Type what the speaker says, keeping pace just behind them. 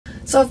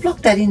So I've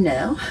blocked that in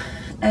now,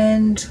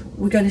 and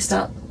we're going to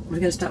start with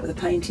the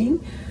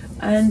painting.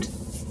 And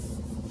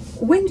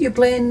when do you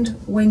blend?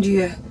 When do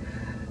you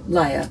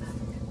layer?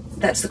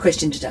 That's the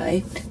question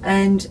today.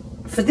 And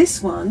for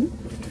this one,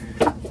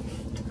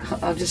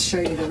 I'll just show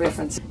you the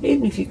reference.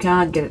 Even if you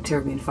can't get it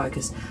terribly in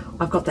focus,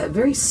 I've got that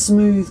very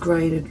smooth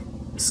graded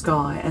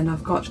sky, and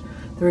I've got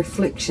the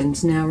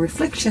reflections. Now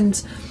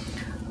reflections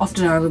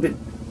often are a little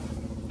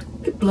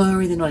bit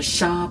blurry. They're not as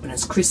sharp and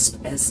as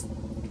crisp as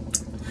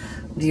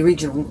the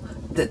original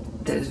that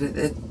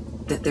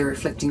they're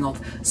reflecting off.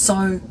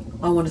 So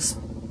I want us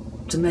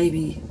to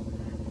maybe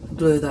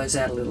blur those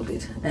out a little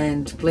bit,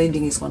 and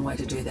blending is one way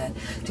to do that.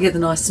 To get the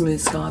nice smooth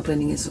sky,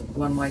 blending is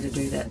one way to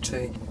do that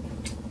too.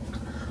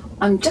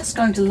 I'm just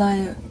going to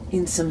layer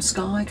in some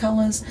sky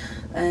colours,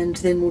 and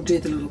then we'll do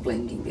the little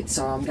blending bit.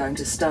 So I'm going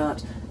to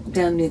start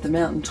down near the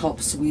mountain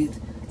tops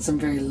with some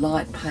very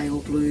light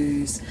pale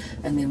blues,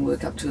 and then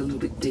work up to a little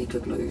bit deeper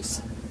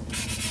blues.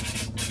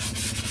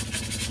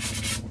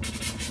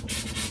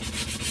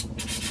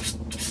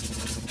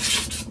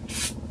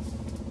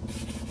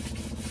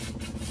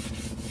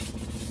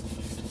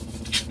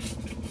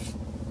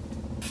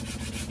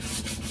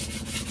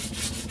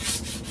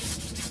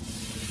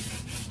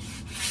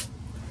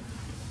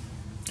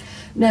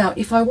 Now,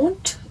 if I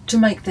want to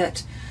make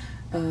that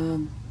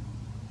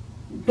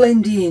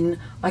blend in,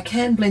 I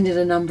can blend it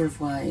a number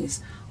of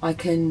ways. I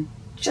can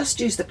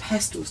just use the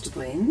pastels to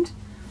blend,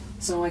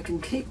 so I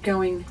can keep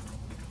going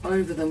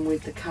over them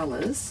with the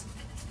colours,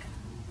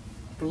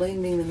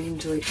 blending them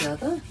into each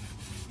other.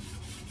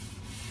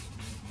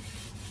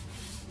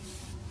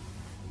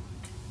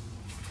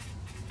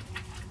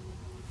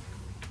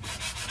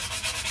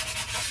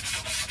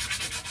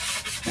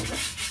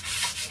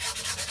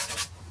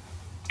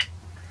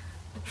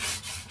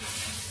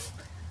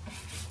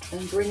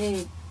 And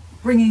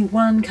bringing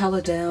one colour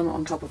down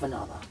on top of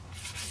another.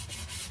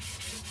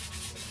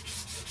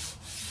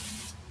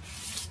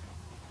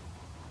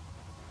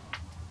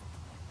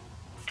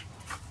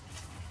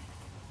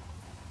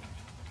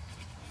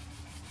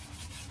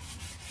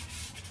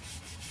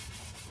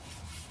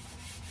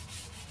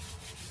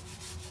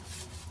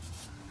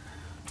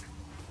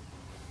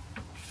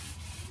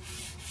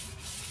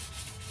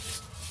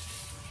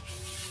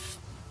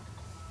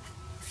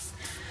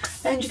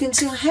 And you can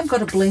see I have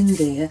got a blend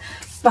there,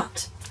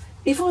 but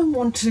if I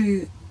want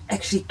to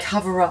actually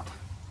cover up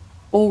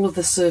all of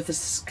the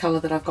surface colour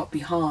that I've got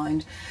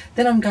behind,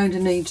 then I'm going to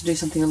need to do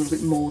something a little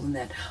bit more than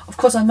that. Of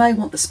course, I may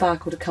want the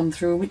sparkle to come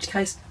through, in which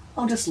case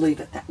I'll just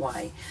leave it that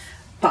way.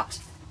 But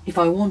if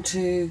I want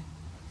to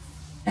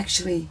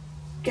actually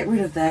get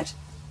rid of that,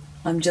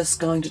 I'm just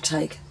going to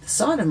take the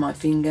side of my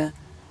finger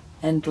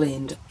and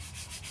blend.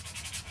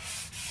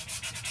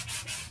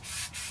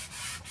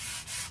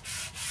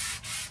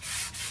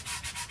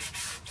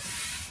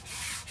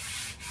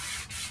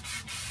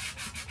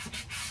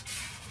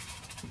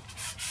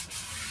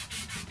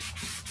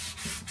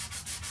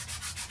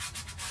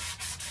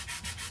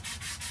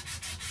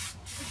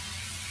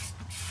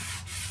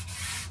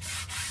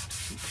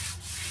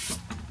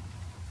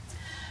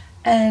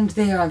 And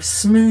there, I've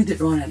smoothed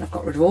it right out. I've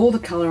got rid of all the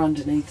colour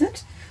underneath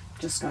it.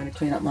 Just going to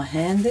clean up my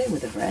hand there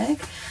with a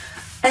rag.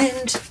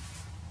 And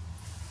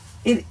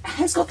it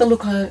has got the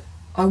look I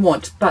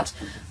want, but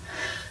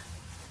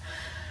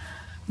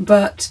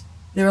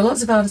there are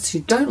lots of artists who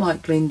don't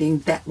like blending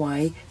that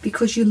way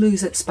because you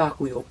lose that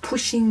sparkle. You're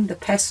pushing the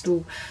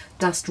pastel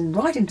dust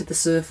right into the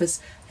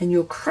surface, and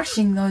you're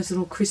crushing those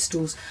little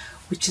crystals,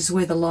 which is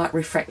where the light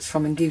refracts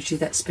from and gives you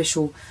that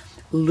special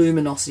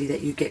luminosity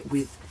that you get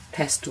with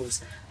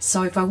pastels.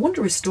 So if I want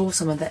to restore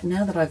some of that,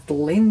 now that I've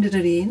blended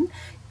it in,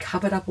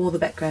 covered up all the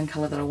background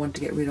colour that I want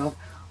to get rid of,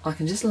 I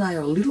can just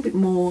layer a little bit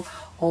more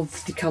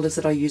of the colours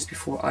that I used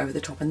before over the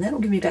top, and that'll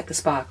give me back the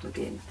sparkle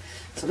again.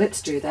 So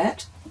let's do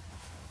that.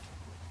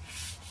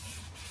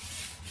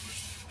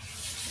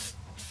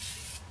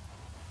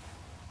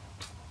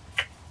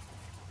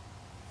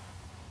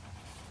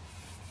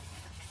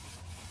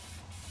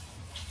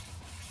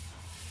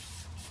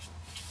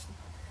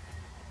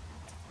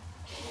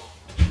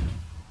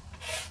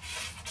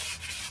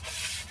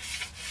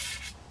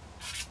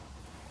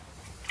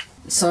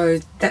 So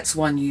that's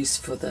one use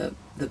for the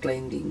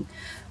blending.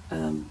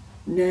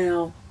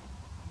 Now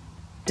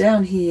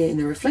down here in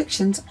the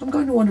reflections, I'm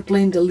going to want to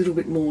blend a little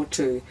bit more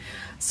too.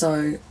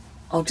 So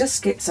I'll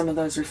just get some of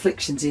those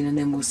reflections in, and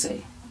then we'll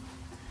see.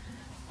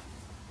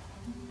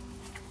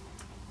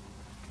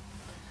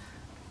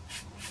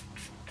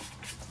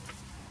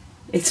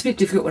 It's a bit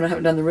difficult when I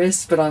haven't done the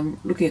rest, but I'm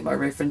looking at my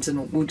reference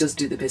and we'll just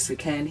do the best we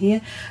can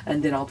here,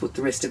 and then I'll put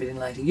the rest of it in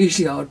later.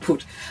 Usually I would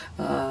put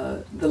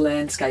the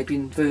landscape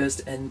in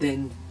first and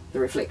then the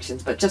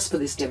reflections, but just for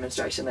this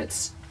demonstration,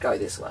 let's go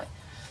this way.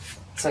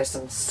 So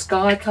some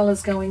sky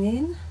colours going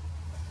in.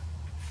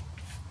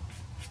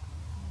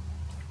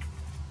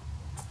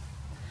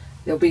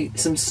 There'll be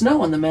some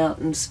snow on the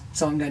mountains,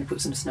 so I'm going to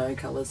put some snow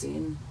colours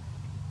in.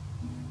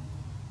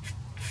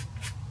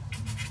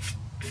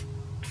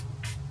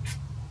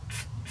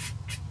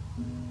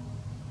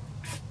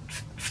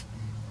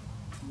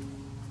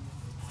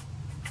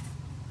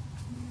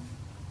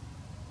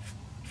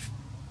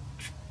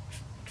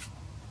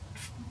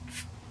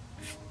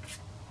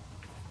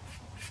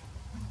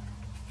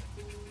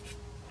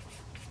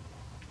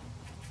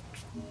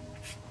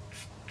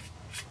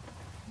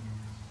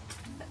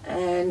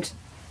 And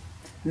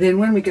then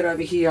when we get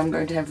over here, I'm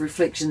going to have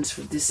reflections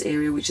for this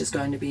area, which is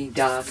going to be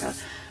darker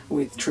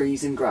with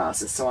trees and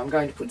grasses. So I'm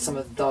going to put some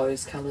of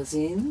those colours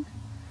in.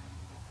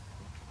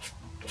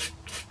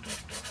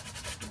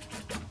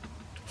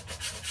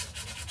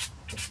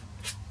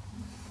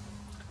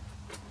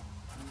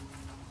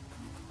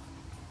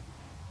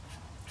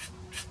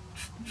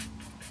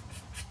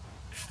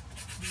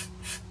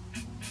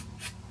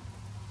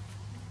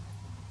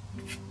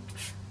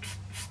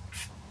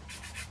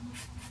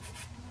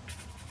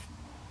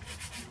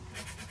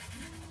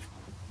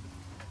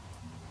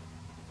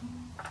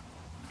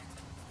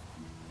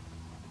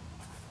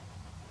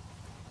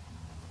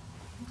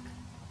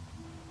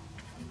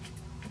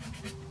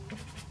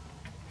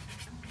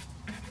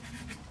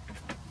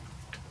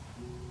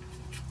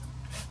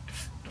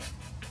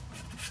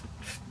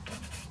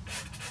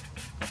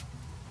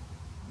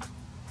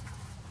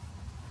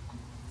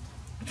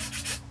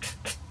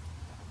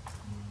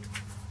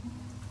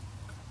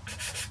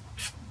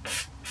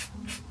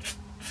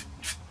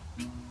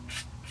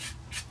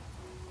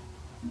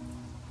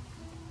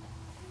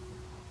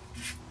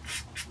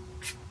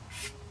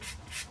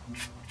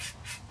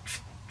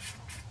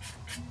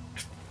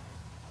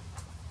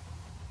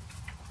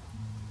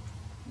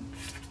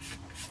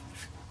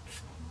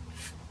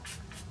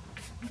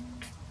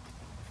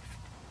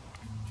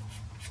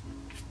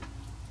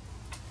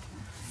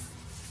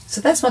 So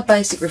that's my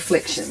basic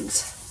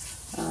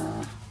reflections,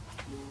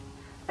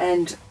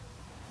 and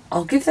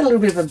I'll give that a little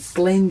bit of a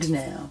blend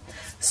now.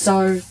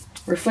 So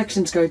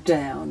reflections go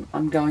down,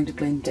 I'm going to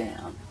blend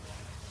down.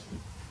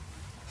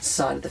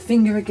 Side of the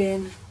finger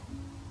again.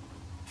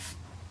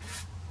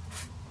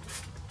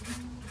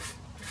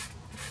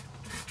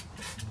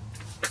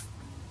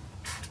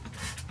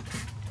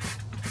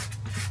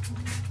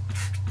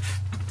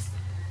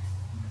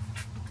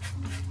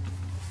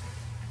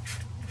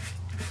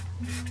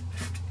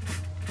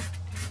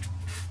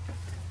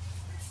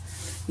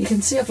 You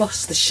can see I've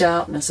lost the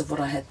sharpness of what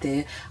I had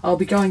there. I'll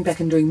be going back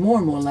and doing more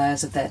and more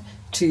layers of that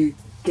to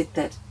get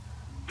that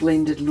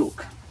blended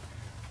look.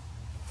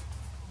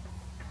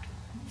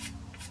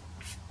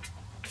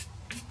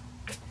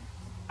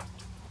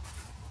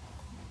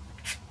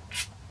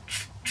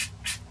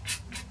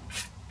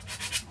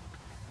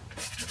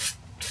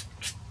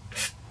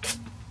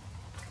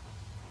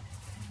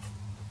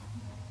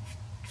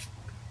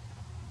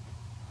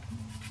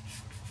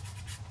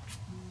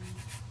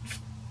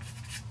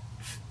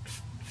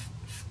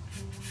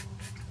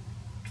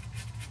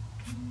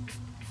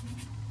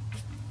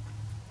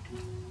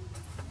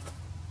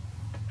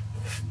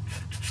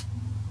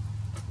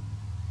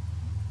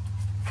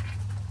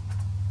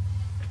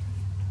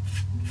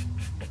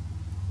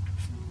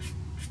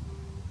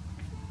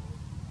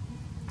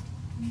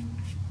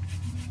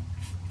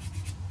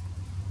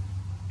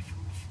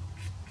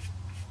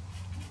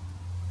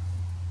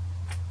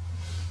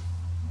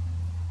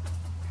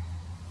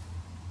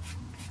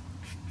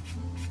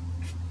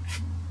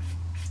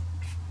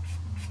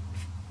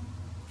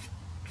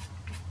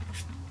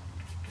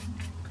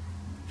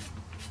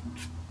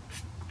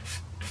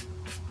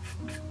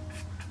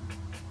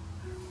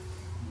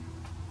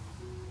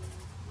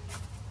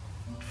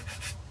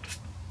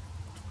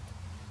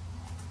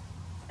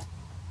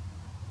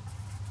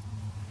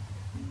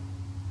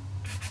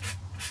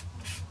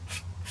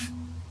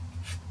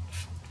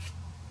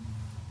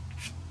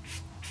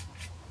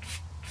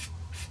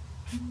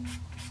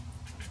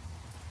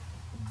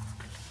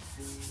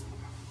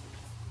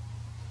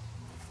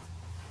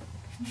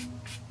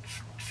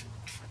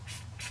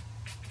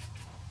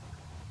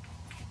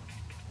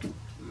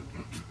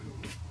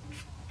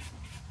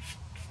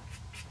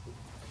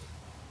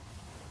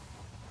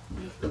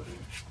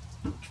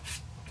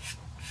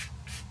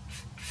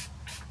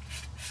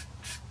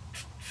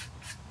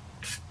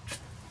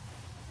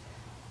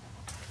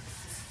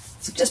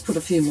 So just put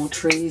a few more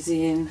trees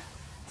in,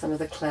 some of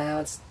the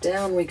clouds,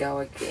 down we go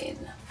again.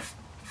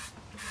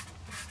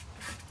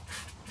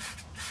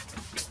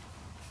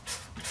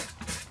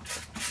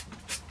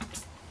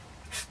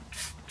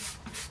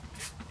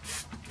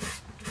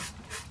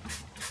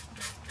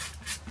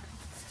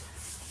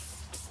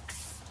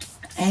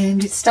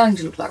 And it's starting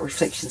to look like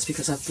reflections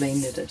because I've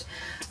blended it.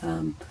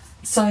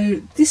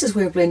 So this is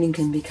where blending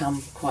can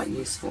become quite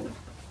useful.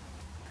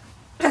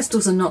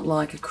 Pastels are not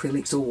like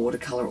acrylics or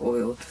watercolour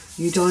oil.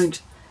 You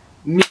don't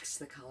mix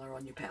the colour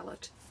on your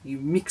palette, you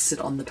mix it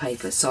on the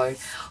paper. So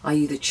I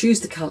either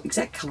choose the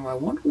exact colour I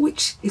want,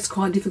 which is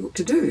quite difficult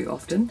to do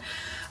often,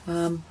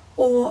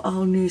 or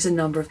I'll use a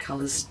number of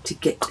colours to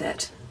get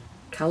that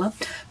colour.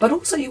 But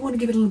also you want to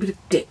give it a little bit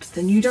of depth,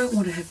 and you don't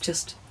want to have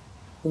just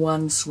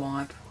one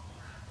swipe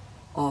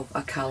of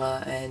a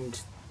colour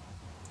and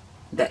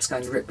that's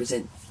going to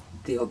represent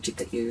the object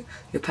that you're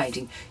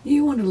painting.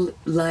 You want to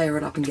layer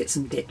it up and get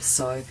some depth.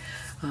 So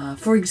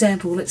for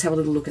example, let's have a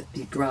little look at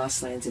the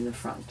grasslands in the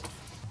front.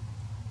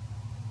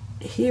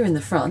 Here in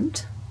the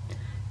front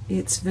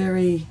it's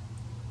very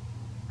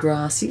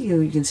grassy.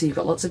 You can see you've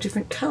got lots of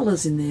different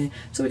colours in there,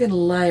 so we're going to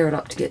layer it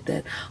up to get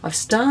that. I've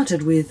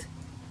started with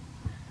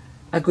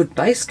a good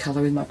base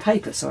colour in my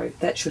paper, so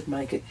that should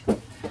make it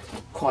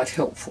quite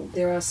helpful.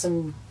 There are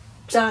some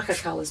darker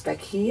colours back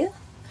here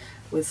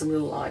with some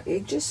little light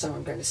edges, so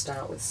I'm going to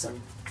start with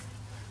some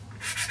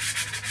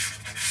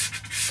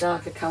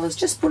darker colours,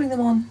 just putting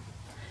them on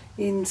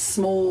in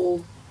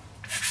small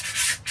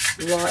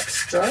light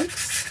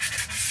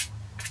strokes,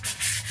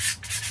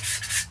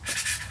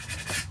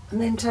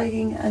 and then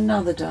taking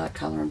another dark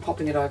colour and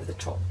popping it over the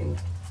top in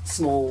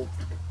small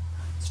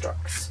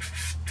strokes.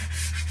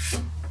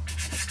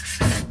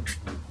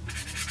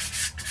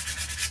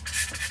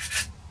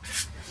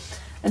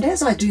 And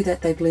as I do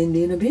that, they blend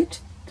in a bit,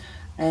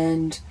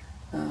 and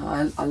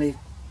I leave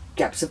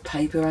gaps of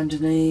paper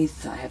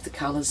underneath. I have the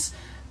colours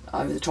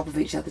over the top of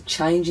each other,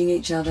 changing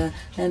each other,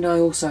 and I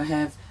also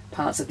have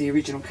parts of the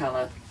original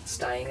colour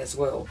staying as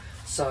well.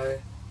 So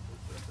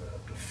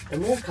the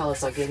more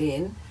colours I get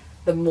in,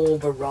 the more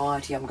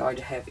variety I'm going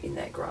to have in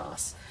that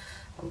grass.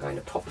 I'm going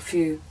to pop a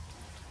few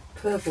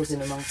purples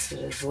in amongst it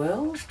as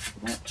well,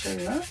 not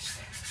too much.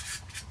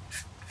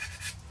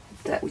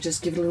 That will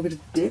just give it a little bit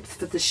of depth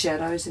for the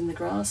shadows in the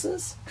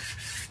grasses.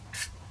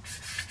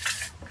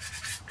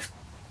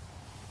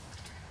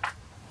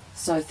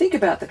 So think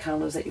about the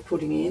colours that you're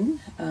putting in.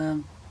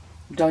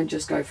 Don't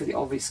just go for the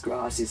obvious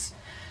grasses.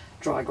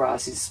 Dry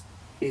grass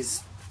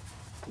is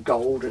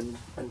gold and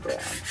brown.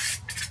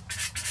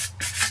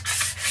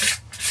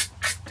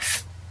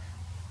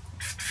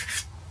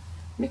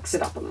 Mix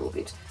it up a little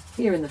bit.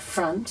 Here in the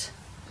front,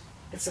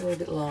 it's a little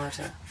bit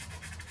lighter.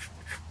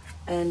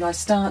 And I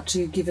start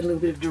to give it a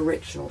little bit of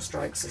directional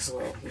strokes as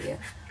well here.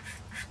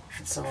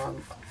 So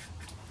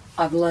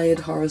I've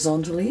layered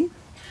horizontally,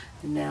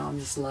 and now I'm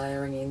just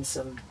layering in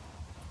some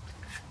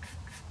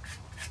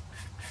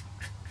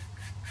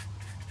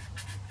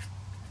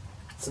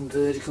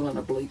vertical and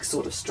oblique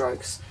sort of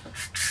strokes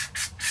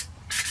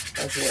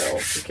as well,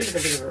 to give it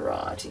a bit of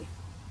variety.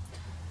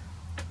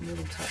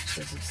 Little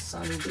touches of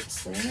sunny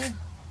bits there,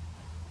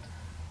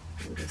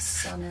 a bit of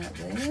sun out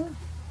there.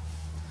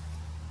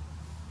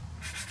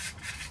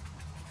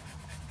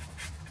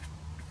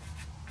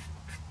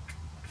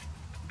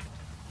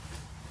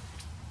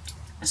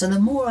 So the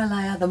more I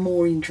layer, the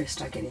more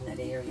interest I get in that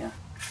area.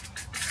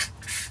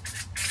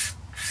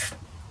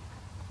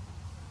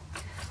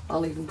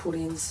 I'll even put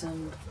in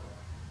some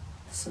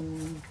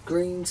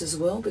greens as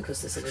well,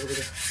 because there's a little bit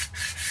of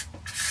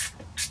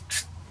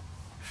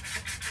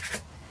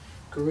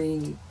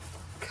green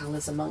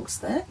colours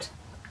amongst that.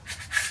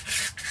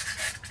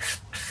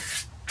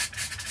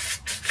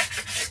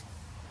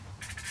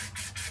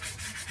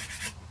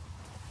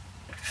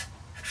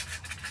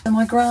 So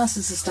my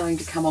grasses are starting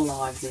to come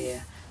alive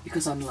there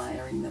because I'm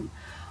layering them.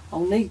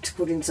 I'll need to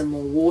put in some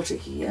more water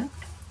here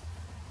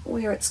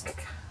where it's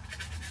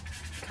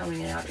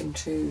coming out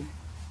into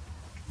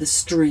the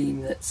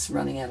stream that's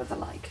running out of the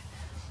lake.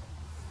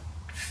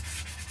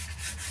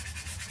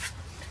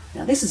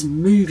 Now this is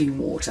moving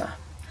water,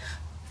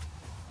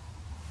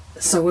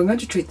 so we're going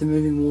to treat the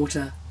moving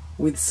water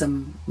with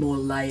some more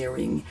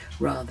layering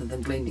rather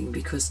than blending,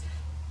 because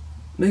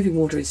moving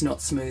water is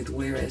not smooth,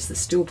 whereas the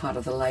still part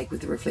of the lake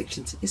with the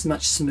reflections is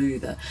much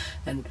smoother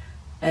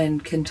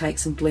and can take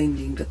some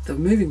blending. But the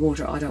moving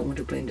water, I don't want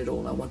to blend at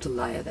all, I want to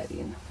layer that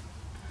in.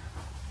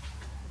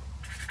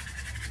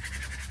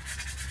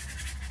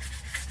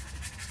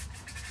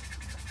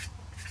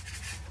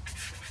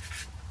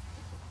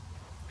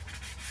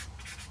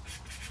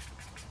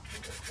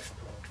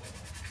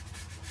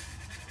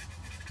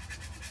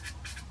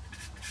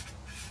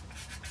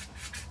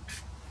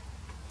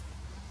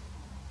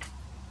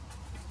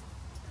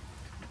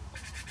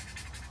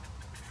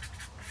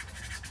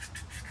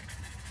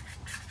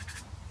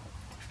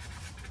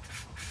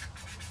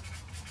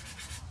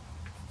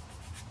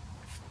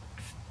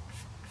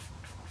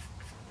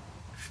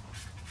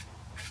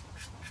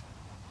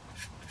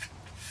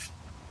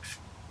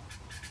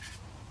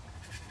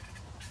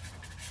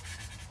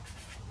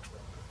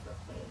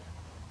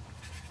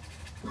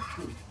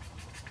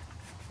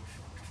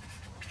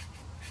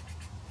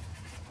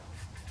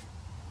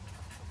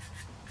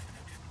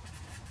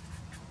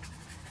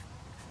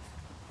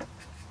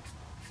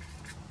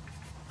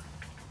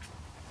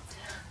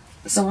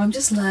 So I'm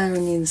just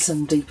layering in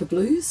some deeper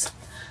blues,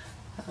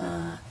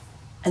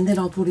 and then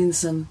I'll put in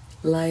some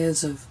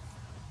layers of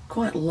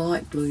quite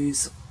light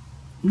blues,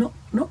 not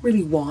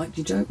really white.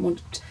 You don't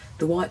want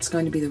the white's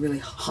going to be the really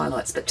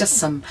highlights, but just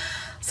some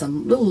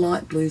little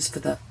light blues for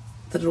the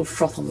little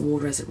froth on the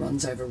water as it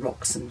runs over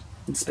rocks and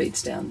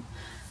speeds down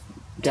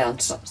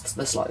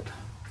the slope.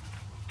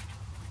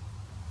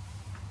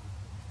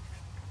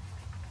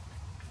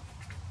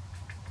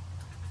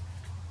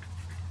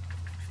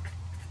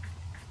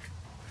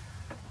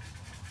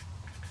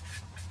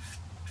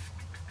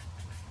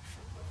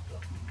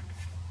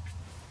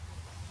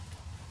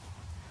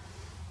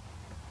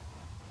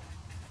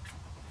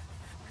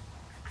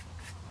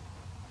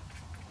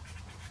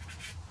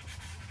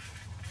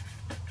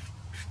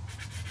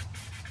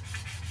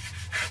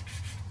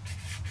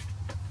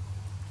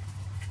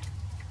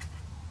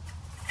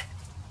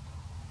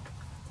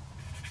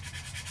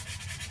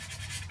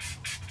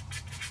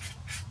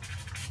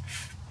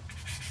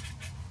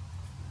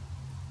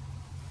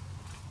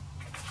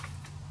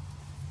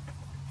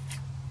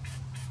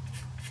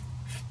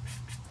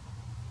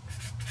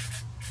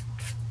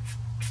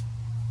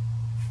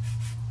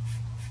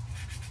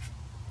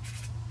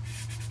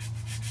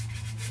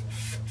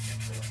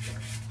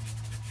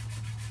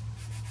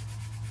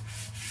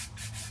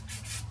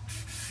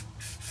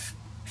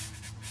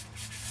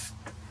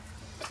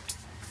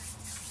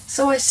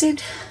 So I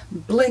said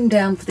blend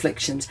down for the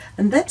reflections,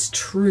 and that's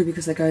true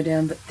because they go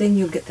down, but then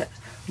you'll get that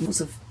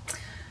sort of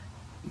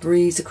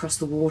breeze across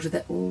the water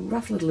that will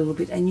ruffle it a little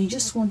bit, and you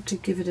just want to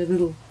give it a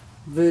little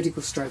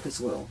vertical stroke as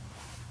well.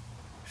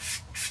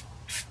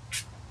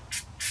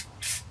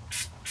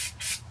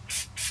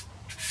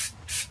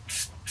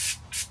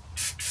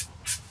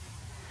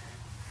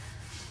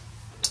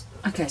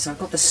 Okay, so I've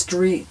got the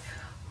stream,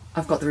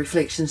 I've got the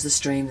reflections, the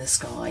stream, the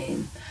sky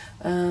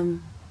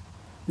in.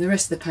 The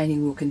rest of the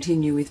painting will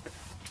continue with,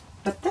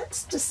 but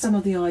that's just some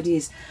of the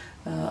ideas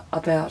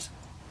about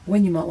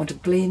when you might want to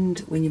blend,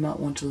 when you might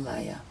want to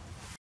layer.